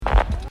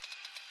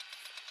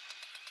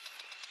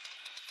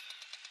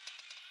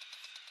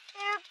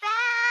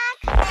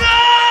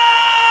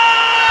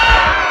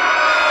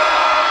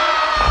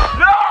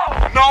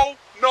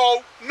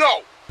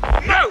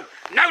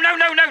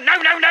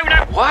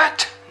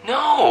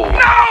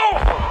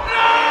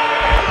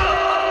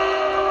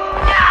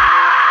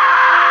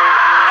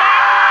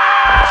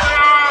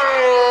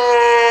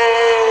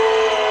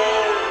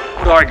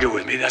argue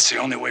with me. That's the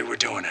only way we're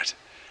doing it.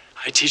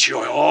 I teach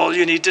you all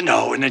you need to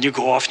know, and then you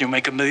go off and you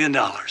make $1 million.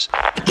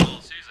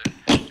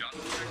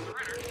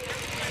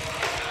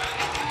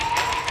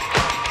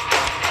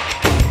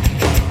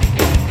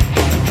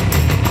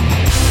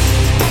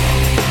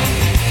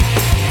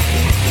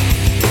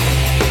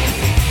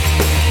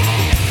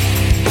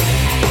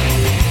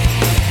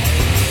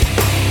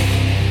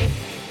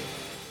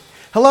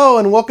 Hello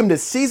and welcome to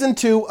Season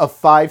 2 of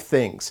 5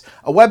 Things,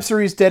 a web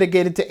series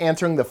dedicated to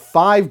answering the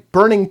 5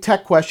 burning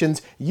tech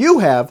questions you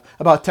have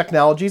about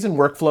technologies and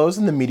workflows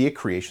in the media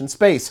creation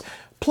space,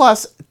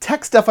 plus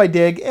tech stuff I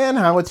dig and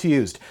how it's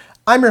used.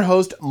 I'm your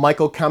host,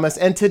 Michael Kummas,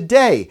 and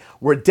today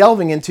we're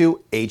delving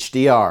into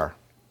HDR.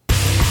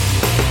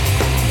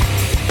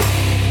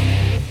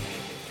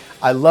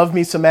 I love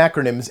me some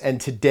acronyms, and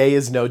today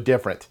is no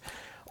different.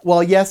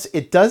 While yes,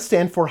 it does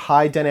stand for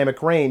high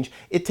dynamic range,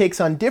 it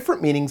takes on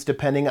different meanings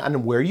depending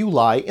on where you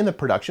lie in the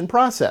production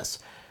process.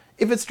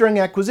 If it's during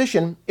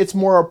acquisition, it's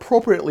more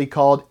appropriately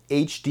called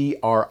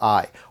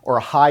HDRI, or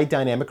high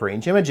dynamic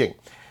range imaging.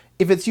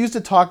 If it's used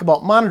to talk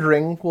about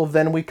monitoring, well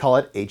then we call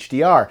it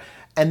HDR,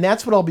 and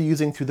that's what I'll be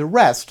using through the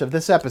rest of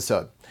this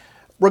episode.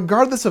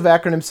 Regardless of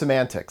acronym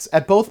semantics,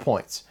 at both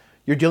points,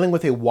 you're dealing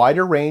with a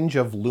wider range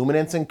of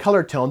luminance and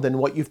color tone than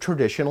what you've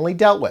traditionally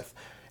dealt with.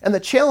 And the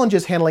challenge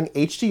is handling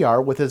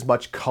HDR with as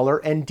much color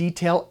and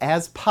detail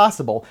as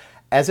possible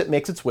as it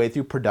makes its way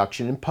through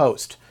production and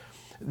post.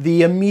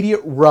 The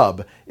immediate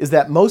rub is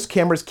that most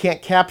cameras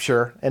can't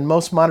capture and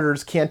most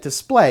monitors can't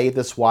display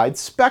this wide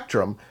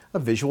spectrum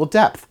of visual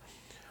depth.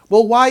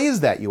 Well, why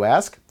is that, you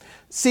ask?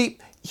 See,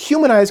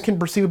 human eyes can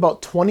perceive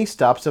about 20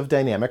 stops of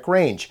dynamic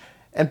range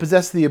and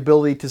possess the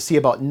ability to see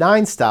about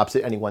 9 stops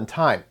at any one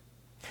time.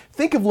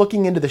 Think of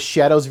looking into the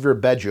shadows of your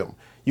bedroom.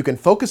 You can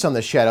focus on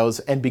the shadows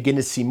and begin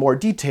to see more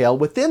detail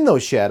within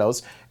those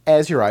shadows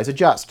as your eyes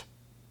adjust.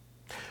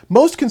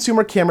 Most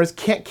consumer cameras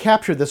can't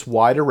capture this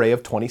wide array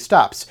of 20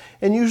 stops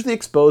and usually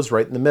expose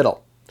right in the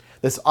middle.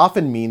 This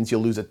often means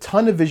you'll lose a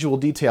ton of visual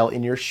detail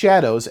in your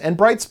shadows and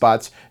bright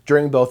spots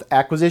during both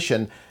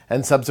acquisition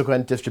and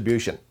subsequent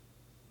distribution.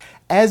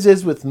 As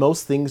is with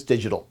most things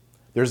digital,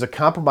 there's a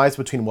compromise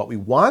between what we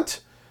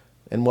want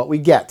and what we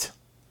get.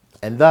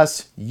 And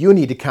thus, you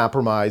need to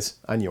compromise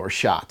on your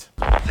shot.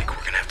 I think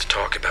we're going to have to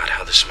talk about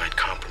how this might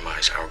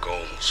compromise our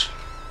goals.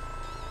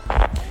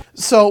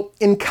 So,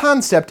 in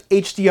concept,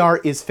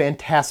 HDR is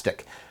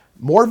fantastic.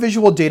 More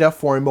visual data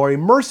for a more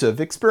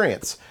immersive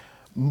experience.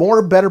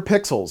 More better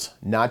pixels,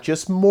 not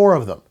just more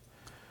of them.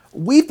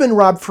 We've been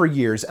robbed for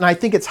years, and I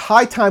think it's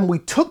high time we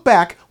took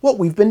back what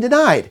we've been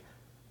denied.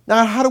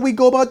 Now, how do we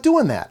go about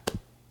doing that?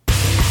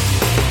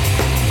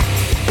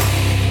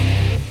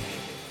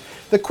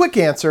 The quick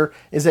answer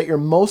is that you're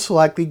most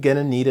likely going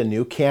to need a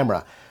new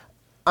camera.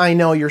 I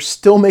know you're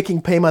still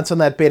making payments on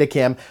that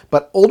Betacam,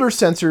 but older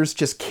sensors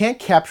just can't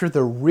capture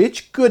the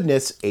rich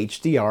goodness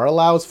HDR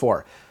allows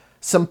for.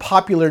 Some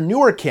popular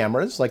newer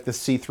cameras like the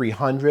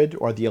C300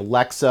 or the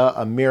Alexa,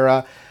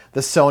 Amira, the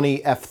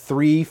Sony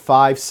f3,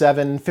 5,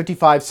 7,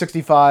 55,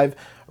 65,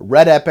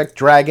 Red Epic,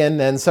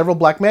 Dragon, and several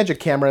Blackmagic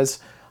cameras,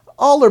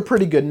 all are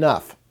pretty good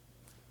enough.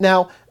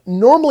 Now,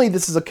 normally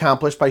this is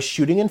accomplished by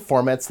shooting in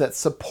formats that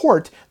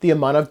support the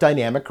amount of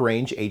dynamic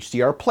range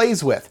HDR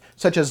plays with,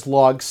 such as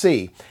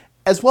log-C,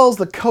 as well as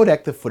the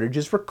codec the footage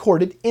is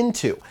recorded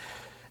into.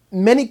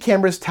 Many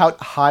cameras tout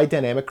high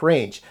dynamic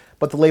range,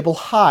 but the label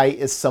high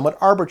is somewhat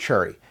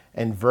arbitrary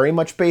and very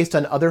much based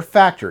on other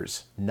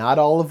factors, not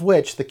all of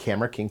which the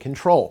camera can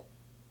control.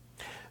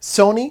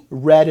 Sony,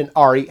 Red, and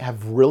ARRI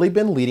have really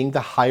been leading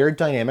the higher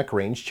dynamic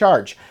range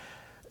charge.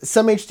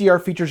 Some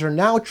HDR features are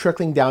now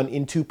trickling down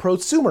into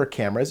prosumer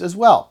cameras as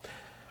well.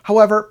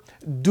 However,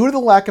 due to the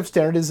lack of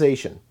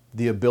standardization,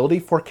 the ability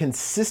for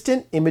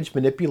consistent image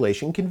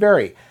manipulation can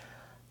vary.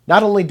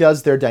 Not only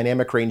does their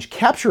dynamic range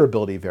capture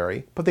ability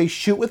vary, but they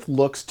shoot with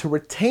looks to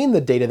retain the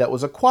data that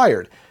was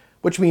acquired,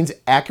 which means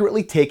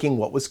accurately taking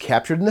what was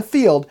captured in the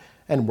field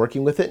and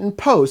working with it in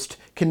post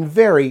can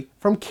vary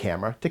from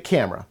camera to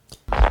camera.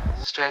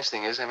 The strange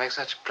thing is they make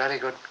such bloody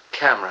good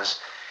cameras.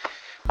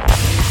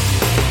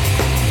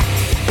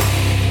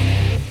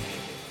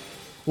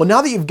 Well,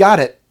 now that you've got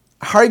it,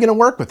 how are you going to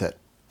work with it?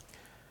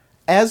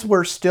 As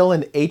we're still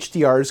in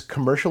HDR's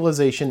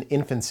commercialization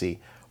infancy,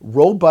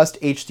 robust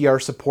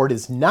HDR support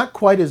is not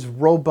quite as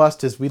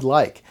robust as we'd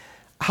like.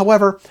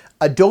 However,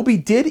 Adobe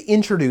did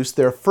introduce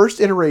their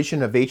first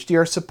iteration of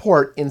HDR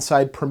support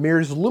inside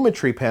Premiere's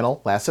Lumetri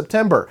panel last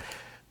September,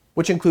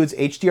 which includes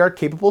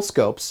HDR-capable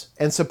scopes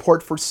and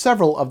support for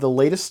several of the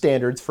latest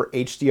standards for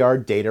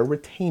HDR data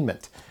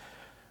retainment.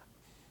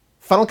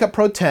 Final Cut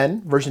Pro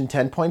 10, version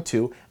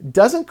 10.2,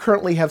 doesn't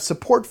currently have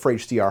support for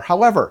HDR.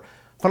 However,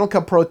 Final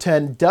Cut Pro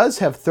 10 does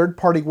have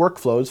third-party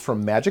workflows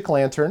from Magic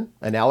Lantern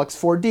and Alex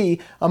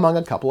 4D, among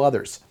a couple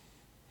others.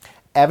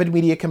 Avid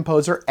Media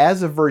Composer,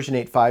 as of version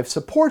 8.5,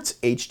 supports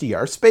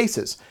HDR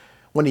spaces.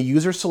 When a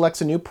user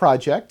selects a new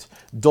project,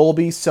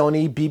 Dolby,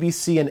 Sony,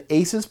 BBC, and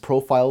ACES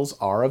profiles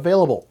are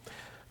available.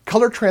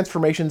 Color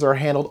transformations are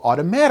handled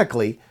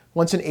automatically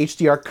once an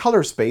HDR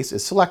color space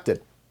is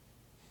selected.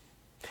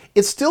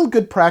 It's still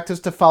good practice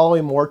to follow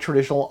a more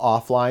traditional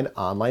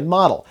offline-online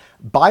model,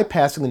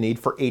 bypassing the need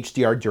for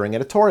HDR during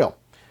editorial.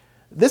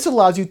 This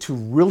allows you to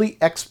really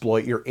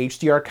exploit your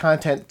HDR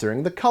content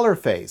during the color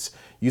phase,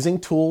 using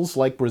tools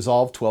like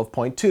Resolve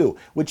 12.2,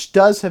 which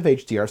does have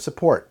HDR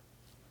support.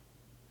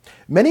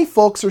 Many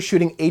folks are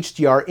shooting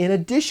HDR in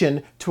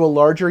addition to a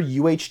larger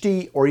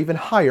UHD or even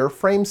higher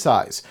frame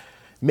size,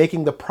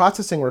 making the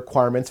processing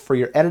requirements for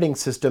your editing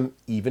system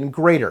even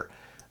greater.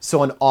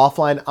 So an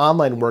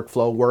offline-online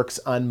workflow works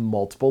on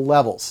multiple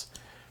levels.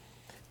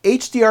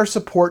 HDR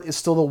support is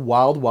still the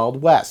wild,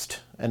 wild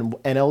west, and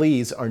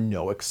NLEs are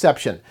no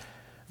exception.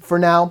 For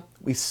now,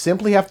 we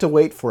simply have to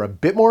wait for a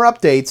bit more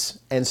updates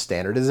and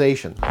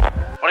standardization.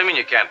 What do you mean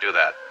you can't do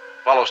that?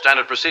 Follow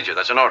standard procedure,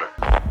 that's an order.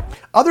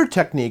 Other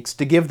techniques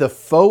to give the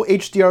faux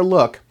HDR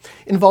look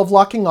involve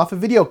locking off a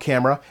video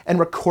camera and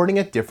recording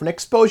at different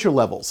exposure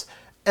levels,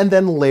 and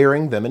then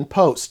layering them in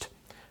post.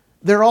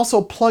 There are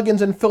also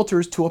plugins and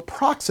filters to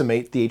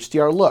approximate the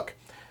HDR look.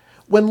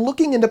 When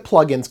looking into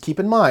plugins, keep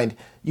in mind,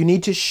 you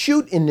need to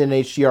shoot in an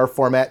HDR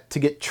format to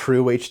get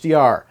true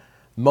HDR.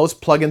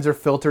 Most plugins or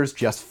filters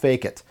just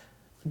fake it.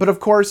 But of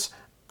course,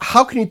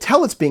 how can you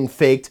tell it's being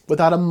faked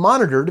without a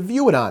monitor to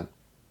view it on?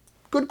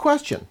 Good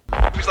question.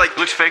 He's like,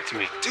 Looks fake to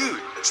me. dude,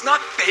 it's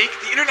not fake.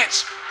 The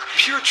internet's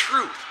pure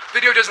truth.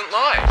 Video doesn't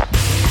lie.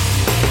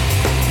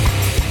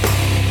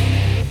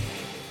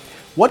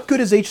 What good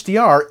is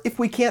HDR if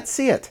we can't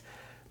see it?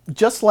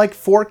 Just like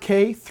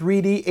 4K,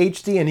 3D,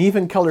 HD, and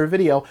even color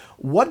video,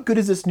 what good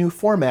is this new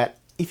format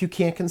if you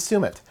can't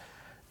consume it?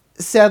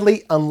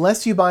 Sadly,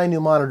 unless you buy a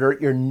new monitor,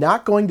 you're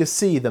not going to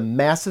see the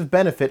massive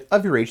benefit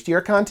of your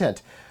HDR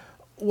content.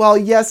 While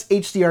yes,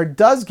 HDR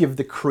does give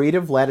the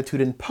creative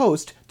latitude in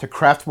post to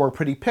craft more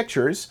pretty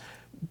pictures,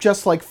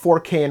 just like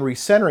 4K and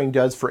recentering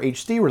does for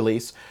HD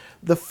release,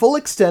 the full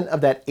extent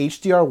of that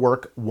HDR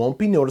work won't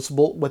be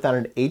noticeable without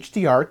an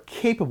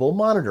HDR-capable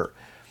monitor.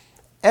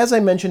 As I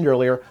mentioned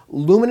earlier,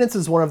 luminance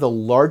is one of the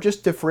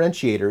largest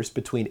differentiators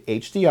between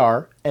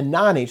HDR and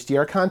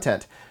non-HDR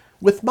content.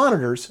 With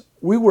monitors,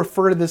 we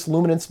refer to this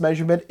luminance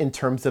measurement in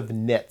terms of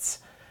nits.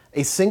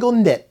 A single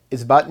nit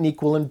is about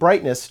equal in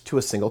brightness to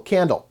a single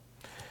candle.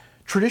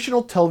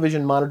 Traditional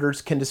television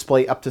monitors can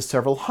display up to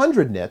several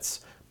hundred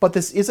nits, but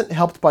this isn't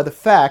helped by the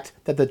fact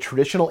that the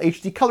traditional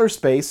HD color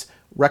space,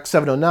 Rec.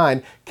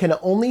 709, can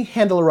only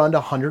handle around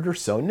 100 or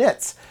so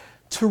nits.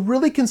 To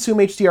really consume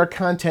HDR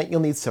content,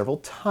 you'll need several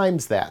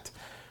times that.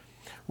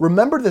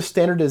 Remember the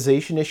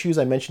standardization issues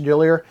I mentioned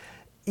earlier?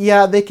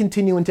 Yeah, they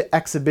continue into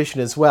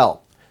exhibition as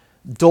well.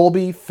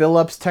 Dolby,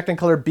 Philips,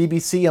 Technicolor,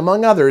 BBC,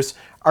 among others,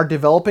 are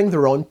developing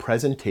their own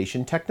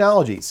presentation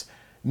technologies,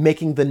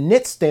 making the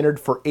nit standard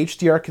for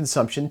HDR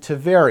consumption to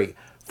vary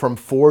from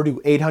 400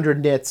 to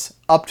 800 nits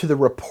up to the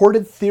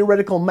reported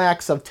theoretical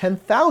max of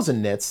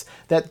 10,000 nits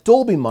that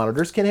Dolby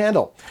monitors can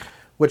handle,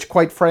 which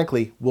quite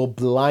frankly will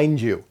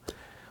blind you.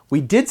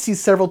 We did see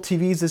several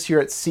TVs this year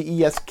at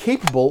CES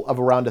capable of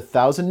around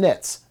 1,000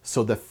 nits,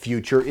 so the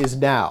future is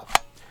now.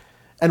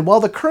 And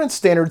while the current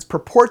standards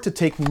purport to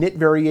take nit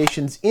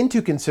variations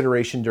into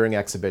consideration during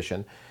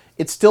exhibition,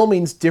 it still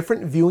means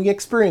different viewing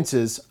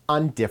experiences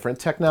on different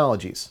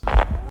technologies.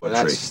 Well,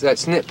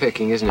 that's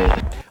nitpicking, isn't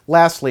it?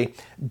 Lastly,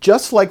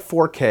 just like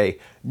 4K,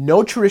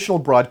 no traditional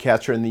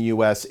broadcaster in the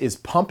US is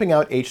pumping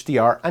out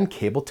HDR on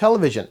cable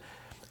television.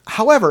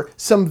 However,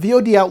 some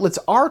VOD outlets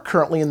are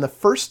currently in the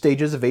first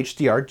stages of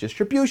HDR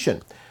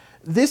distribution.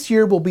 This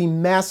year will be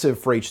massive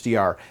for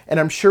HDR, and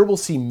I'm sure we'll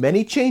see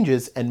many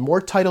changes and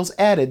more titles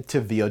added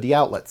to VOD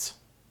outlets.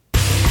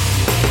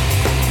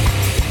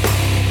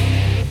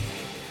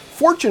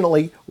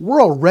 Fortunately,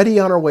 we're already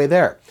on our way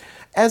there.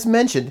 As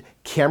mentioned,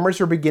 cameras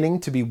are beginning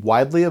to be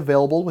widely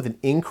available with an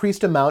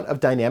increased amount of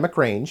dynamic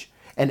range,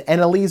 and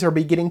NLEs are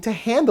beginning to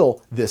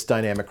handle this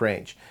dynamic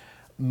range.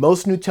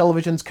 Most new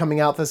televisions coming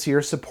out this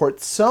year support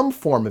some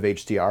form of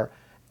HDR,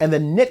 and the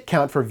nit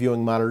count for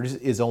viewing monitors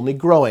is only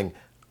growing,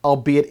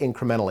 albeit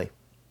incrementally.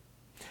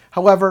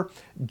 However,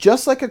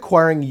 just like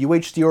acquiring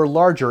UHD or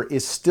larger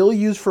is still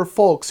used for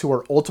folks who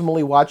are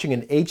ultimately watching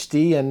in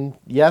HD and,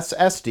 yes,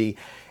 SD,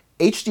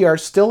 HDR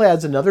still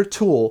adds another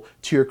tool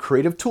to your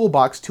creative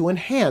toolbox to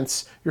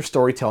enhance your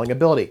storytelling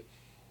ability.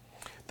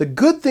 The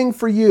good thing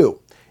for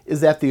you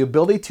is that the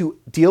ability to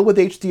deal with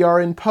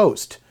HDR in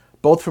post,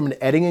 both from an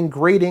editing and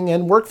grading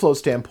and workflow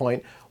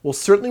standpoint, will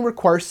certainly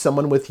require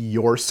someone with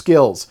your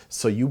skills,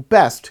 so you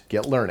best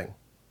get learning.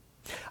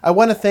 I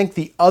want to thank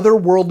the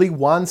otherworldly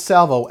Juan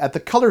Salvo at the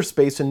Color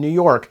Space in New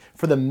York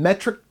for the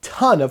metric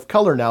ton of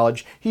color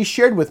knowledge he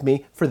shared with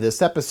me for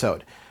this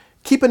episode.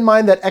 Keep in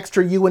mind that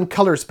extra U in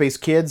Color Space,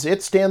 kids.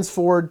 It stands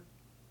for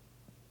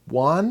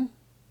Juan?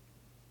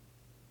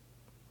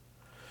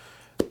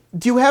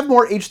 Do you have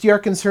more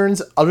HDR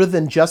concerns other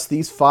than just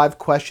these 5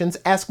 questions?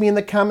 Ask me in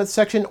the comments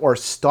section or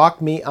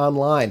stalk me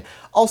online.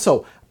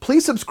 Also,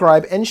 please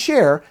subscribe and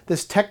share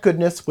this tech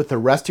goodness with the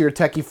rest of your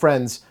techie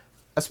friends,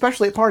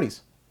 especially at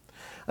parties.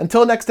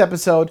 Until next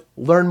episode,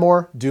 learn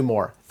more, do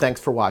more.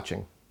 Thanks for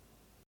watching.